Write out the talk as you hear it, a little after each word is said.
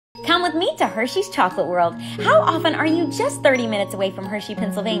Come with me to Hershey's Chocolate World. How often are you just 30 minutes away from Hershey,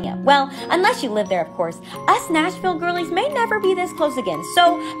 Pennsylvania? Well, unless you live there, of course. Us Nashville girlies may never be this close again.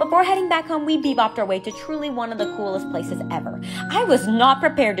 So before heading back home, we bebopped our way to truly one of the coolest places ever. I was not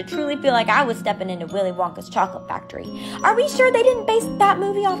prepared to truly feel like I was stepping into Willy Wonka's chocolate factory. Are we sure they didn't base that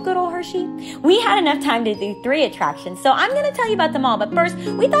movie off good old Hershey? We had enough time to do 3 attractions, so I'm going to tell you about them all. But first,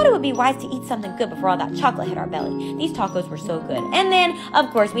 we thought it would be wise to eat something good before all that chocolate hit our belly. These tacos were so good. And then, of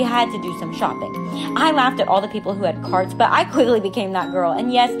course, we had to do some shopping. I laughed at all the people who had carts, but I quickly became that girl.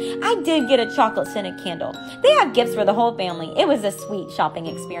 And yes, I did get a chocolate-scented candle. They had gifts for the whole family. It was a sweet shopping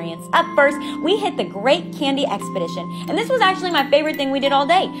experience. Up first, we hit the Great Candy Expedition. And this was actually my favorite thing we did all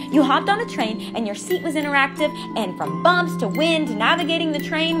day. You hopped on a train, and your seat was interactive. And from bumps to wind to navigating the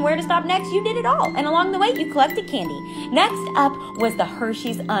train, where to stop next, you did it all. And along the way, you collected candy. Next up was the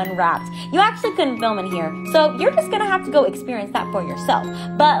Hershey's Unwrapped. You actually couldn't film in here, so you're just going to have to go experience that for yourself.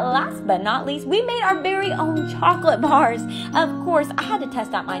 But last but not least, we made our very own chocolate bars. Of course, I had to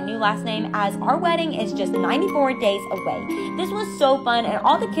test out my new last name as our wedding is just 94 days away. This was so fun and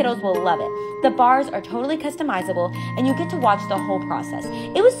all the kiddos will love it. The bars are totally customizable and you get to watch the whole process.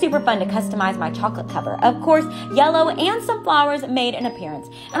 It was super fun to customize my chocolate cover. Of course, yellow and some flowers made an appearance.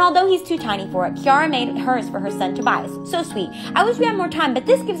 And although he's too tiny for it, Kiara made hers for her son Tobias. So sweet. I wish we had more time, but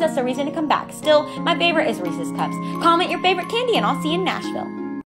this gives us a reason to come back. Still, my favorite is Reese's Cups. Comment your favorite candy and I'll see you in Nashville.